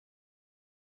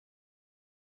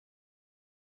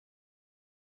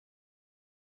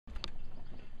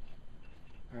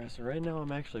Alright, so right now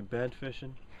I'm actually bed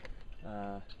fishing.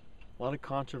 A lot of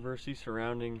controversy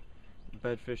surrounding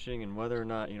bed fishing and whether or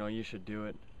not, you should do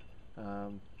it.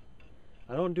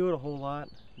 I don't do it a whole lot,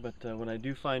 but when I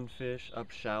do find fish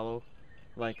up shallow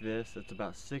like this, it's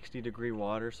about 60-degree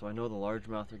water, so I know the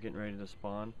largemouth are getting ready to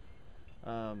spawn.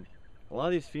 A lot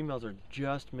of these females are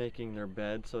just making their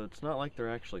bed, so it's not like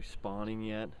they're actually spawning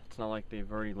yet. It's not like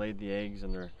they've already laid the eggs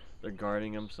and they're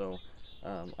guarding them, so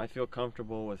I feel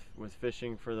comfortable with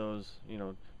fishing for those,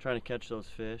 trying to catch those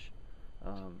fish.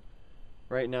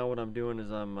 Right now what I'm doing is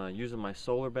I'm using my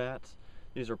solar bats.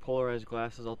 These are polarized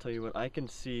glasses. I'll tell you what, I can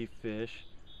see fish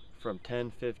from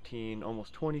 10, 15,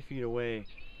 almost 20 feet away.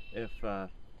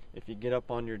 If you get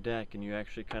up on your deck and you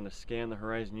actually kind of scan the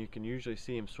horizon, you can usually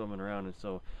see them swimming around. And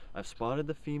so I've spotted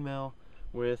the female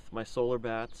with my solar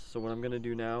bats. So what I'm going to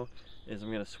do now is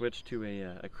I'm going to switch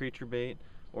to a creature bait,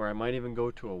 or I might even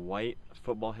go to a white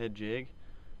football head jig,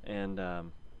 and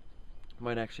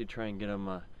might actually try and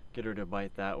get her to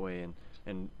bite that way.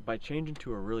 And by changing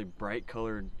to a really bright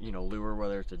colored lure,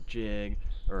 whether it's a jig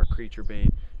or a creature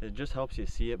bait, it just helps you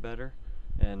see it better.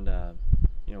 And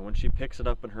when she picks it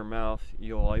up in her mouth,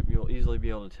 you'll easily be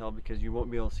able to tell, because you won't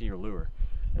be able to see your lure.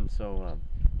 And so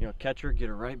catch her, get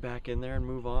her right back in there and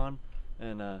move on,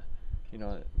 and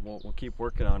we'll keep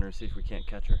working on her and see if we can't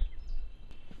catch her.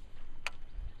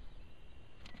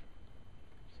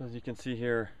 So as you can see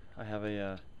here, I have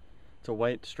it's a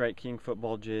white Strike King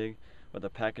football jig with a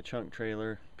Paca chunk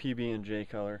trailer, PB&J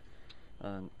color.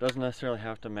 Doesn't necessarily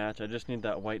have to match. I just need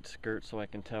that white skirt so I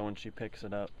can tell when she picks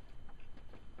it up.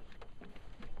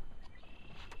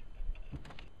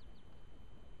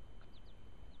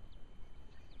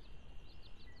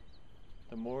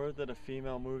 The more that a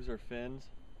female moves her fins,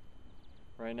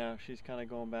 right now she's kind of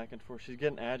going back and forth. She's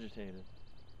getting agitated.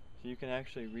 So you can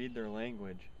actually read their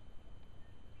language.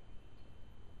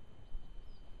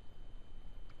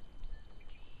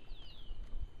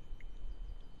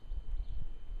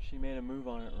 She made a move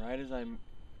on it right as I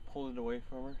pulled it away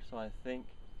from her, so I think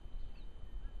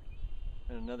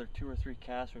in another 2 or 3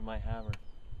 casts we might have her.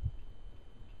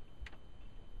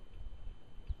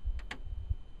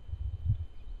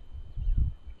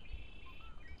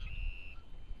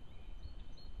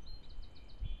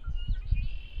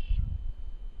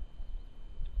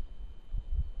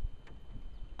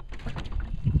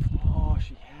 Oh,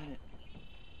 she had it.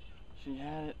 She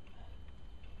had it.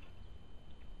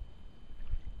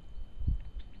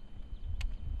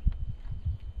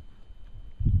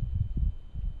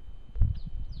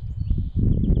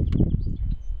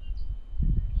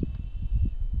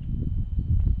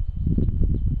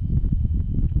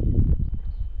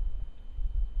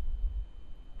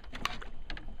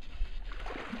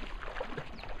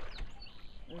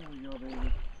 There we go,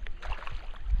 baby.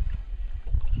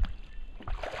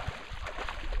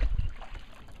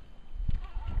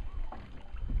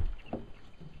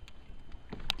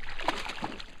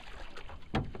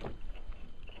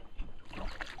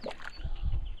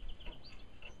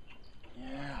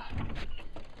 Yeah.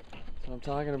 That's what I'm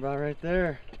talking about right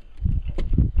there.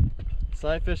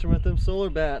 Sight fishing with them solar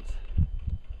bats.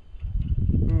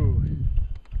 Ooh.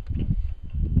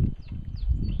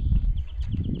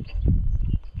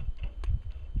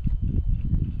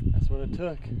 That's what it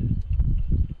took.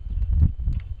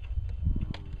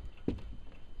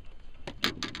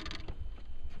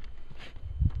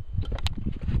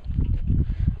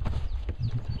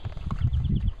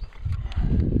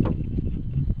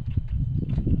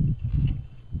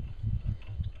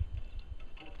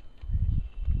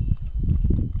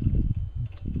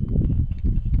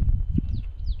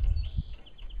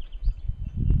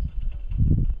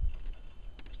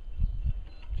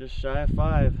 Just shy of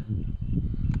 5.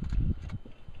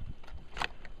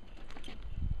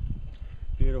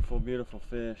 Beautiful, beautiful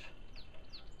fish.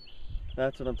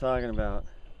 That's what I'm talking about.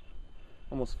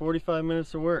 Almost 45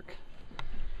 minutes of work.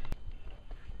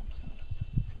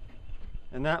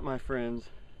 And that, my friends,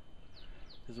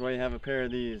 is why you have a pair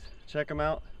of these. Check them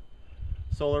out,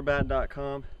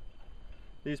 solarbat.com.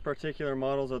 These particular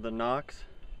models are the NOCS.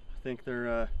 I think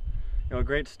they're a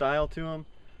great style to them.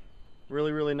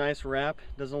 Really, really nice wrap.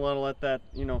 Doesn't want to let that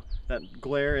that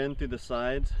glare in through the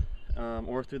sides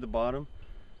or through the bottom.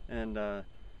 And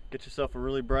get yourself a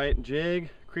really bright jig,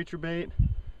 creature bait.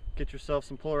 Get yourself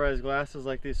some polarized glasses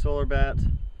like these solar bats.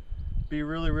 Be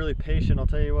really, really patient. I'll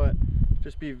tell you what,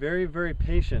 just be very, very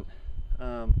patient.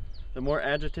 The more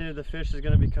agitated the fish is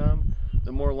going to become,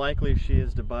 the more likely she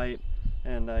is to bite.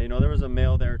 And there was a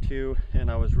male there too,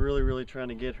 and I was really, really trying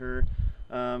to get her.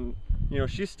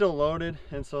 She's still loaded,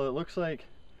 and so it looks like,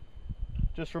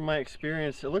 just from my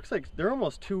experience, it looks like they're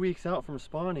almost 2 weeks out from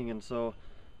spawning. And so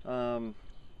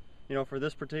you know, for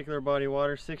this particular body of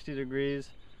water, 60 degrees.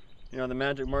 You know, the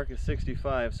magic mark is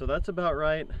 65, so that's about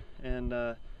right. And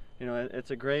you know, it's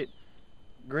a great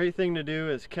thing to do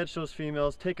is catch those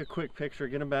females, take a quick picture,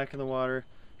 get them back in the water.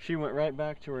 She went right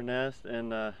back to her nest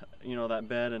and you know, that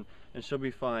bed, and she'll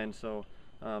be fine. So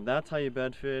that's how you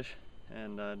bed fish,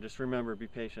 and just remember, be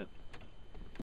patient.